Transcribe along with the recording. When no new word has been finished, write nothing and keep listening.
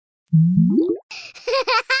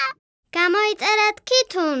გამოიწერეთ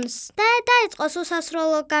ქითუნს და დაიწყოს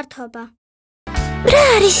უსასრულო გართობა. რა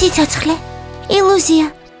არის სიცოცხლე? ილუზია,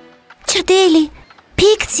 ჩრდილი,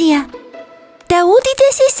 ფიქცია და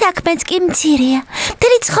უდიდესი საქმეც კი მცირეა.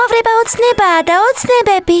 მთელი ცხოვრება ოცნებაა და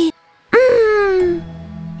ოცნებები.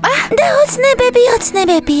 და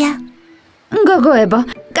ოცნებებია. გოგოებო,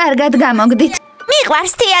 კარგად გამოგდით.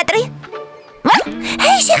 მიყვარს თეატრი.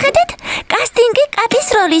 ჰეი, შეხედეთ, კასტინგი კატის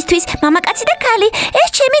როლისთვის, მამაკაცი და ქალი, ეს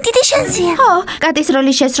ჩემი დიდი შანსია. ხო, კატის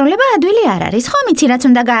როლის შესრულება ადვილი არ არის, ხო მიცი რაც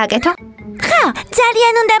უნდა გააკეთო? ხო,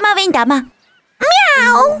 ძალიან უნდა მოვინდამა.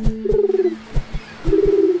 მიაუ!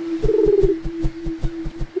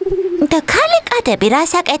 და ქალი კატები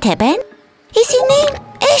რას აკეთებენ? ისინი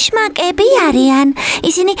ეშმაკები არიან,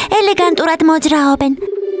 ისინი ელეგანტურად მოძრაობენ.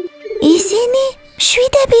 ისინი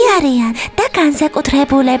შვიდები არიან და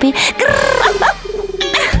განსაკუთრებულები.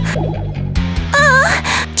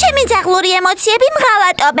 ჩემი ძაღლური ემოციები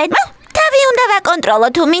მღალატობენ. თავი უნდა ვაკონტროლო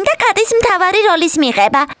თუ მინდა კატის მთავარი როლის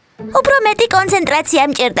მიღება. უფრო მეტი კონცენტრაცია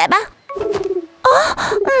მჭირდება.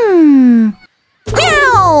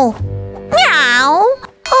 მიაუ! მიაუ!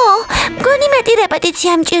 მგონი მეტი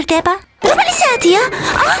რეპეტიცია მჭირდება. რომელი საათია?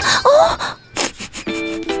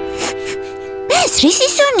 ეს რის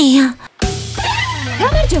ისუნია?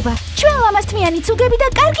 გამარჯობა, ჩვენ ლამაზთმიანი ცუგები და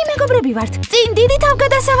კარგი მეგობრები ვართ. წინ დიდი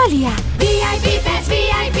თავგადასავალია. VIP Pets,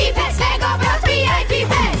 VIP Pets, მეგობრებთან VIP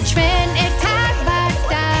Pets. ჩვენ ერთად ვართ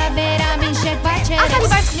და ვერავინ შეგვაჩერებს. ახალი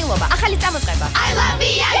ვარცხნილობა, ახალი წამოწყება. I love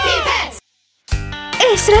VIP Pets.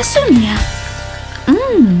 ეს რა სუნია?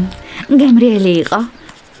 გემრიელი იყო.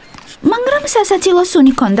 მაგრამ სასაცილო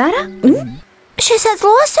სუნი ქონდა რა?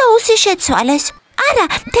 შესაძლოა соуსი შეცვალეს. არა,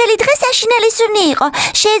 მთელი დღე საშინელი სუნი იყო.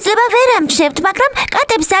 შეიძლება ვერ ამჩნევთ, მაგრამ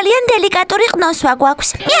კატებს ძალიან დელიკატური ყნოსვა გვაქვს.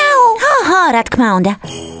 მიაუ! ხო, რა თქმა უნდა.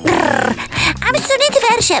 ამ სუნით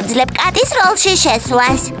ვერ შევძლებ კატის როლში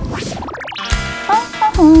შესვლას.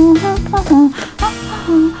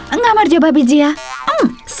 გამარჯობა ბიძია.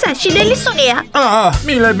 საშინელი სუნია.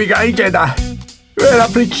 მილები გაიგედა.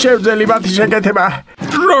 ვერაფრით შევძელი მათი შეკეთება.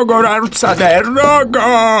 როგორ არ ვცადე,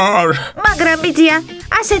 როგორ? მაგრამ ბიძია,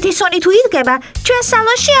 ასეთი სუნი თუ იდგება, ჩვენ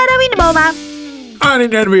სალონში არავინ მოვა. არი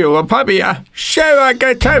ნერვიულო, ფაბია,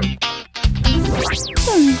 შევაკეთებ.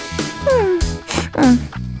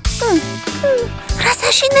 რა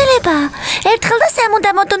საშინელება? ერთხელ და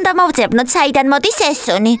სამუდამოდ უნდა მოვძებნოთ, საიდან მოდის ეს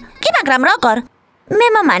სუნი. კი, მაგრამ როგორ? მე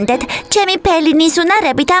მომანდეთ, ჩემი ფელინის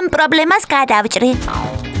უნარებით ამ პრობლემას გადავჭრი.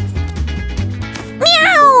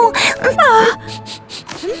 მიაუ!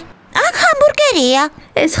 აქ ჰამბურგერია.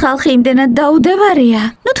 ეს ხალხი იმდენად დაუდევარია.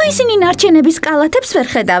 ნუ თუ ისინი ნარჩენების კალათებს ვერ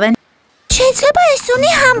ხედავენ. შეიძლება ეს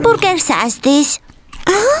სუნი ჰამბურგერს ასდის.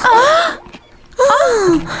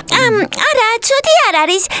 არა, ცუდი არ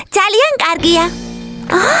არის, ძალიან კარგია.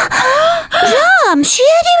 რა,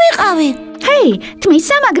 მშიერი ვიყავი. ჰეი, თმის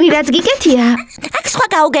სამაგრი რაც გიკეთია. აქ სხვა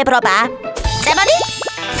გაუგებრობაა. წებოდი?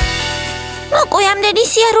 მოყვი ამდენი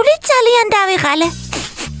სიარული ძალიან დავიღალე.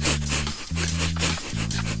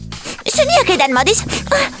 სუნი აქედან მოდის.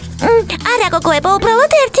 არა გოგოებო,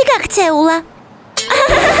 უბრალოდ ერთი გაქცეულა.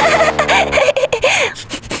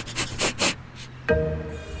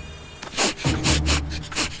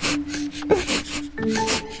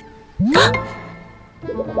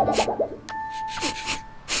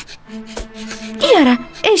 იარა,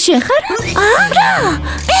 ეს შენ ხარ? რა,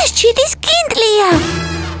 ეს ჩიტის კინდლია.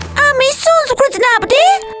 ამის სუნს გვძნაბდი?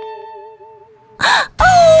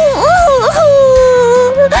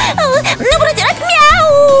 ნუ ბროჯერად მიაუ!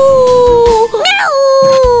 მიაუ!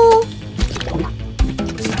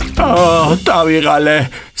 დავიღალე,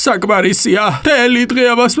 საკმარისია, თელი დღე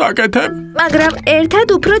ამას ვაკეთებ. მაგრამ ერთად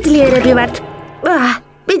უფრო ძლიერები ვართ.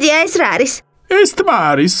 ბიძია, ეს რა არის? ეს თმა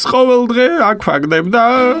არის, ყოველ დღე აქ ვაგდებ და...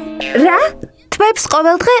 რა? თმებს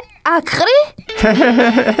ყოველ დღე აქ ხრი?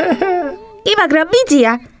 კი, მაგრამ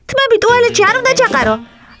ბიძია, თმები ტუალეტში არ უნდა ჩაყარო.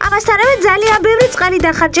 ამასთანავე ძალიან ბევრი წყალი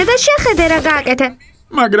დახარჯე და შეხედე რა გააკეთე.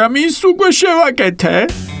 მაგრამ ის უკვე შევაკეთე.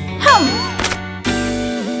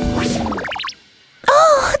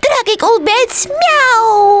 ტრაგიკულ ბედს,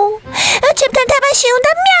 მიაუ! ჩემთან თამაში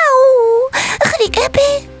უნდა მიაუ! ხრიკები.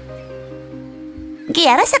 კი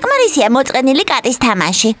არა, საკმარისია მოწყენილი კატის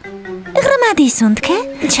თამაში. ღრმად ისუნთქე,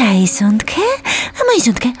 ჩაისუნთქე,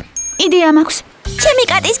 მოისუნთქე. იდეა მაქვს. ჩემი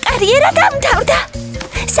კატის კარიერა დამთავრდა.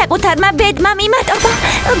 საკუთარმა ბედმა მიმატობა.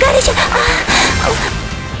 გარეშე.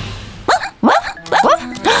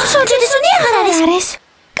 სუნჯედი სუნი აღარ არის.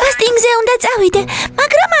 კასტინგზე უნდა წავიდე,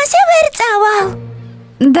 მაგრამ ასე ვერ წავალ.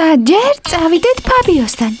 და ჯერ წავიდეთ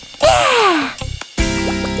ფაბიოსთან.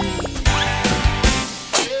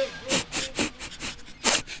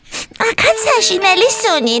 აქაც საშინელი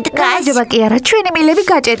სუნი დგას. გამარჯობა კი არა, ჩვენი მილები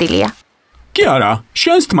გაჭედილია. კი არა,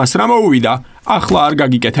 შენს თმას რა მოუვიდა? ახლა არ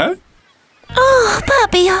გაგიკეთე?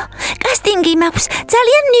 Fabio, კასტინგი მაქვს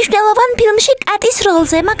ძალიან მნიშვნელოვან ფილმში კატის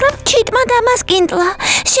როლზე, მაგრამ ჩიტმა დამასკინტლა.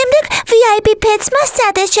 შემდეგ VIP Pets-მა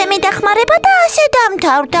სცადეს ჩემი დახმარება და ასე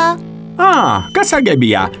დამთავრდა.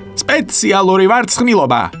 გასაგებია. სპეციალური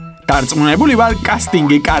ვარცხნილობა. დარწმუნებული ვარ,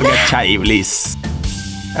 კასტინგი კარგად ჩაივლის.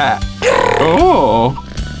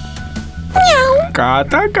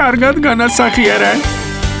 კატა კარგად განასახიერე.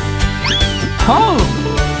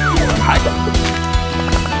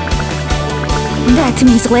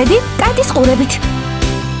 დათმის ღვედი კატის ყურებით.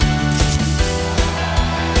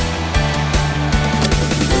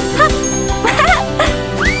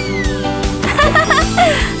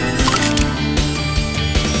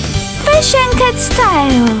 Fashion cat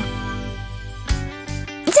style.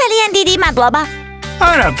 ძალიან დიდი მადლობა.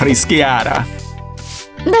 არაფრის კი არა.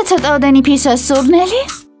 და ცოტაოდენი ფისოს სურნელი?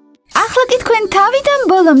 ახლა კი თქვენ თავიდან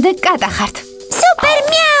ბოლომდე კატა ხართ. Super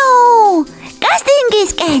miau!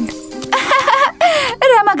 კასტინგისკენ.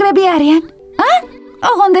 რა მაგრები არიან?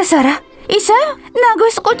 ოღონდეს არა. ისე?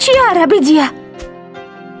 ნაგოს ყუთში არა ბიძია.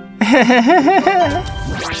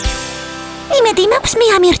 იმედი მაქვს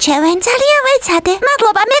მიამირჩევენ. ძალიან ვეცადე.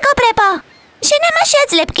 მადლობა მეგობრებო. შენ ამას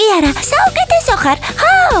შეძლებ კი არა. საუკეთესო ხარ.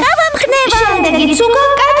 ხო, გავამხნევა. შემდეგიც უკვე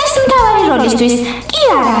კატის მთავარი როლისთვის. კი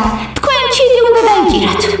არა. თქვენ ჩიტი უნდა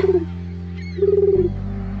დაიგიროთ.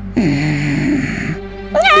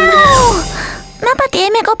 მაპატიე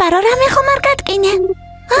მეგობარო, რამე ხომ არ გატკინე?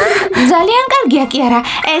 ძალიან კარგია კი არა.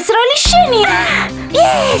 ეს როლი შენია.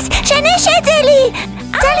 Yes, შენ შეძელი.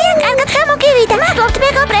 ძალიან კარგად გამოგივიდა. მადლობთ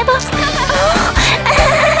მეგობრებო.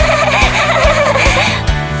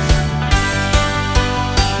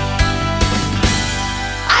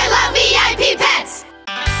 I love VIP Pets.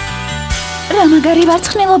 რა მაგარი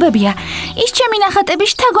ვარცხნილობებია. ის ჩემი ნახატების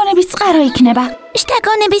შთაგონების წყარო იქნება.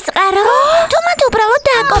 შთაგონების წყარო? თუ მათ უბრალოდ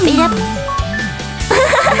დააკოპირებ.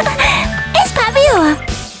 ეს ფაბიოა.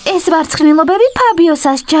 ეს ვარცხნილობები ფაბიოს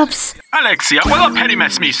ასჯობს. ალექსია, ყველაფერი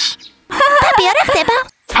მესმის. ფაბიო რა ხდება?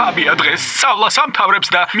 ფაბია დღეს სწავლას ამთავრებს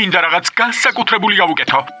და მინდა რაღაც განსაკუთრებული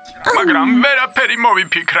გავუკეთო. მაგრამ ვერაფერი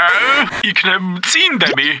მოვიფიქრე. იქნებ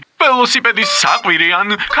წინდები, ველოსიპედის საყვირი ან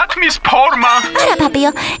ქათმის ფორმა. არა ფაბიო,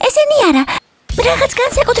 ესენი არა. რაღაც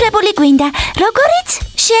განსაკუთრებული გვინდა, როგორიც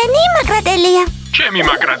შენი მაგრატელია. ჩემი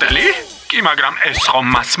მაგრატელი? კი, მაგრამ ეს ხომ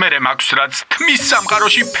მას მერე მაქვს, რაც თმის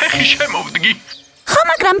სამყაროში ფეხი შემოვდგი. ხო,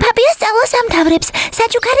 მაგრამ ფაბიო სწავლას ამთავრებს.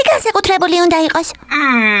 საჩუქარი განსაკუთრებული უნდა იყოს.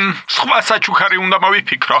 სხვა საჩუქარი უნდა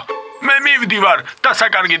მოვიფიქრო. მე მივდივარ,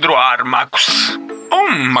 დასაკარგი დრო არ მაქვს.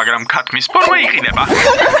 მაგრამ ქათმის ფორმა იყიდება.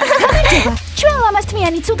 ჩვენ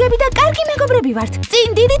ლამაზთმიანი ცუგები და კარგი მეგობრები ვართ. წინ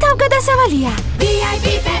დიდი თავგადასავალია. VIP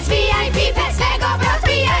Pets, VIP Pets, მეგობრებთან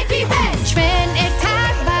VIP Pets. ჩვენ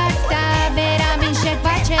ერთად ვართ და ვერავინ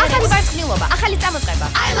შეგვაჩერებს. ახალი ვარცხნილობა, ახალი წამოწყება.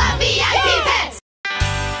 I love VIP Pets.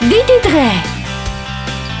 დიდი დღე.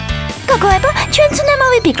 გოგოებო, ჩვენც უნდა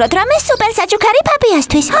მოვიფიქროთ რამე სუპერ საჩუქარი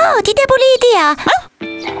ფაბიასთვის. დიდებული იდეაა.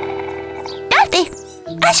 კარტი,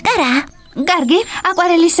 აშკარაა. კარგი,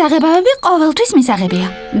 აკვარელის საღებავები ყოველთვის მისაღებია.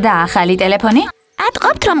 და ახალი ტელეფონი?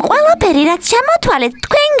 ატყობთ, რომ ყველაფერი რაც ჩამოთვალეთ,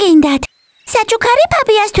 თქვენ გინდათ. საჩუქარი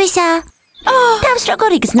ფაბიასთვისაა. თავს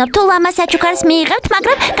როგორ იგრძნობ თუ ლამაზ საჩუქარს მიიღებთ,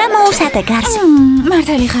 მაგრამ გამოუსადე გარს.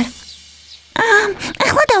 მართალი ხარ.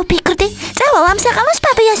 ახლა დავფიქრდი. წავალ ამ საღამოს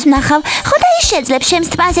ფაბიას ვნახავ. ხო და ის შეძლებს შემს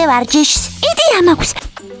თმაზე ვარჯიშს. იდეა მაქვს.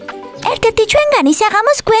 ერთ-ერთი ჩვენგანი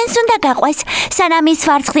საღამოს გვენს უნდა გაყვეს. სანამ ის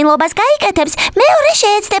ვარცხნილობას გაიკეთებს, მეორე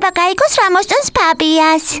შეეცდება გაიგოს რა მოსწონს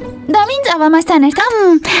ფაბიას. და ვინ წავა მასთან ერთად?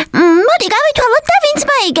 მოდი გავითვალოთ და ვინც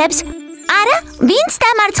მოიგებს. არა, ვინც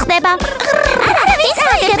დამარცხდება. არა, ვინც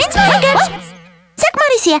მოიგებს.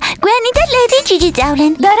 საკმარისია, გვენი და ლედი ჯიჯი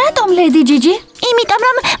წავლენ. და რატომ ლედი ჯიჯი? იმიტომ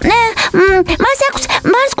რომ მას აქვს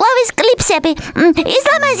ვარსკვლავის კლიპსები. ის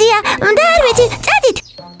ლამაზია და არ ვიცი, წადით.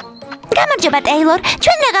 გამარჯობა ტეილორ,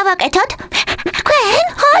 ჩვენ რა გავაკეთოთ? თქვენ?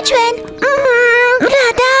 ხო, ჩვენ.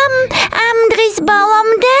 რადა ამ დღის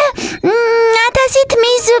ბოლომდე 1000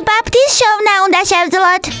 თმის ბაფტის შოვნა უნდა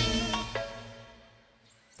შევძლოთ.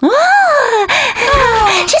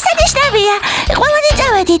 შესანიშნავია, ყველანი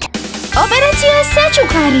წავედით. ოპერაცია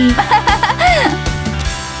საჩუქარი.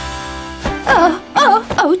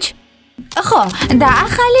 აუჩ. ხო, და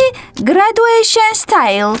ახალი graduation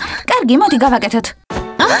style. კარგი, მოდი გავაკეთოთ.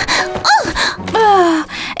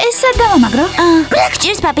 ეს სადავამაგრო? რა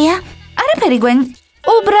გჭირს ფაბია? არაფერი გვენ.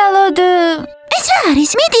 უბრალოდ ეს რა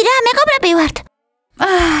არის? მიდი რა, მეგობრები ვართ.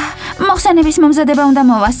 მოხსენების მომზადება უნდა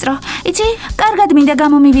მოვასწრო. იცი, კარგად მინდა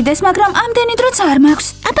გამომივიდეს, მაგრამ ამდენი დროც არ მაქვს.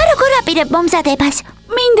 აბა როგორ აპირებ მომზადებას?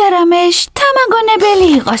 მინდა რამე შთამაგონებელი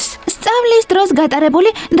იყოს. სწავლის დროს გატარებული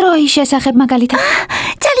დროის შესახებ მაგალითად.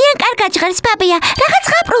 ძალიან კარგად ჟღერს ფაბია, რაღაც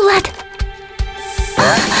ღაბრულად.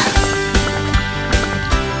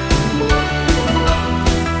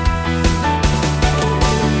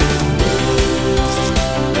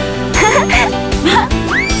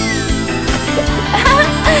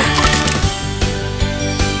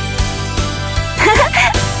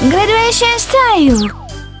 Graduation style.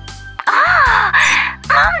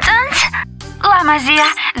 მომწონს. ლამაზია,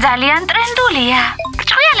 ძალიან ტრენდულია.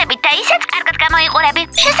 ჭყიალებით და ისეც კარგად გამოიყურები.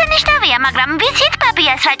 შესანიშნავია, მაგრამ ვიცით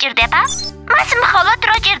ფაბიას რა ჭირდება? მას მხოლოდ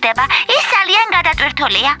დრო ჭირდება. ის ძალიან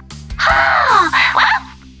გადატვირთულია.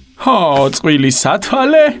 წყვილი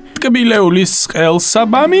სათვალე, ტკბილეულის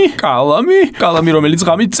ყელსაბამი, კალამი, რომელიც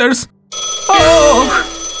ღამით წერს.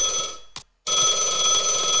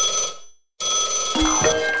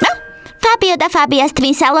 Fabio და Fabia-ს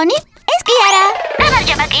თმის სალონი? ეს კი არა.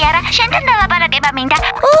 გამარჯობა კი არა. შენთან დალაპარაკება მინდა.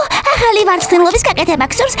 ახალი ვარცხნილობის გაკეთება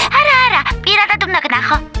გსურს? არა, პირადად უნდა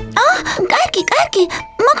გნახო. კარგი.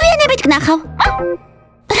 მოგვიანებით გნახავ.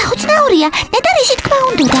 რა უცნაურია? ნეტარ ისი თქვა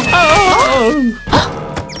უნდა.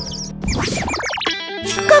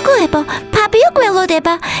 გოგოებო, Fabio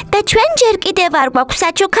გველოდება და ჩვენ ჯერ კიდევ არ გვაქვს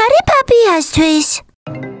საჩუქარი Fabia-სთვის.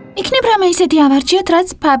 იქნებ რამე ისეთი ავარჯიოთ, რაც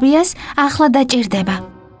Fabia-ს ახლა დაჭირდება.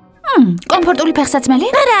 კომფორტული ფეხსაცმელი?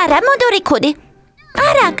 არა, მოდური ქუდი.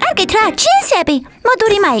 არა, კარგით რა, ჯინსები,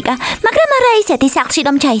 მოდური მაიკა, მაგრამ არა ისეთი სახლში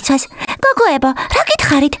რომ ჩაიცვას. გოგოებო, რა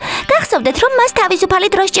გითხარით? გახსოვდეთ რომ მას თავისუფალი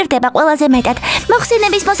დრო სჭირდება ყველაზე მეტად,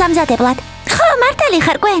 მოხსენების მოსამზადებლად. ხო, მართალი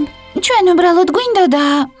ხარ გვენ? ჩვენ უბრალოდ გვინდოდა.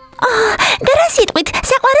 და რა სიტყვით,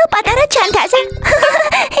 საყვარელ პატარა ჩანთაზე.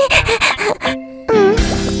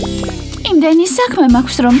 იმდენი საქმე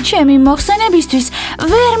მაქვს რომ ჩემი მოხსენებისთვის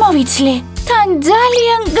ვერ მოვიცლი. თან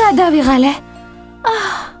ძალიან გადავიღალე.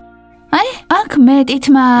 აქ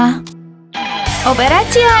მეტითმა.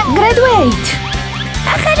 ოპერაცია Graduate.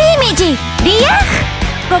 ახალი იმიჯი. დიახ.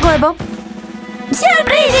 გოგოებო.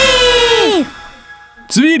 სიურპრიზი!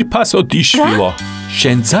 ძვირფასო დიშვილო.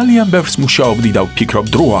 შენ ძალიან ბევრს მუშაობდი და ვფიქრობ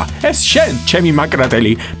დროა. ეს შენ, ჩემი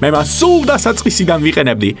მაკრატელი. მე მას სულ დასაწყისიდან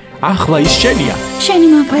ვიყენებდი. ახლა ის შენია. შენი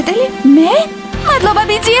მაკრატელი? მე? მადლობა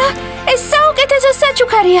ბიძია. ეს საუკეთესო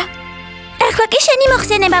საჩუქარია. ახლა კი შენი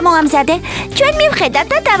მოხსენება მოამზადე. ჩვენ მივხედავთ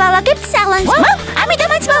და დავალაგებთ სალონს.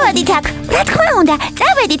 ამიტომაც მოვედით აქ. რა თქმა უნდა,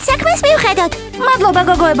 წავედით საქმეს მივხედოთ. მადლობა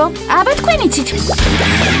გოგოებო. აბა თქვენ იცით.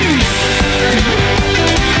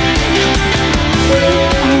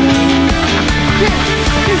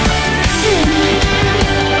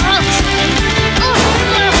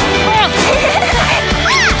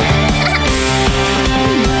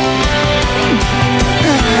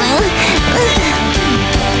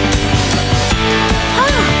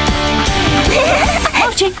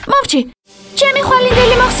 მოვჭი. ჩემი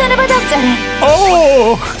ხვალინდელი მოხსენება დავწერე.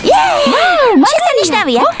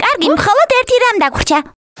 შესანიშნავია. კარგი, მხოლოდ ერთი რამ დაგვრჩა.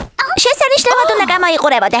 შესანიშნავად უნდა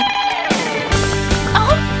გამოიყურებოდე.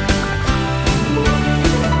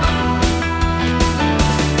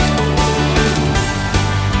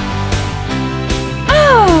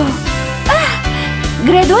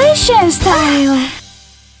 Graduation style.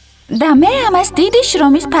 და მე ამას დიდი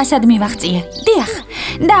შრომის ფასად მივაღწიე. დიახ.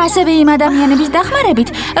 და ასევე იმ ადამიანების დახმარებით,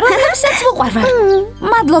 რომლებსაც ვუყვარვარ.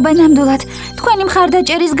 მადლობა ნამდვილად. თქვენი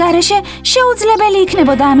მხარდაჭერის გარეშე შეუძლებელი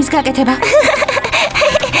იქნებოდა ამის გაკეთება.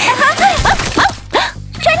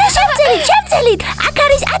 ჩვენა შევძელით. აქ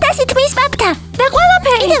არის 1000 თმის პაპთა. და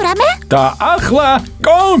ყველაფერი. კიდევ რამე? და ახლა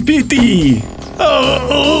კონფიტი.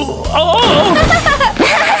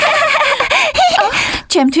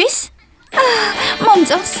 ჩემთვის?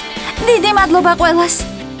 მომწონს. დიდი მადლობა ყველას.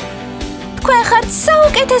 თქვენ ხართ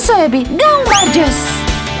საუკეთესოები. გაუმარჯოს.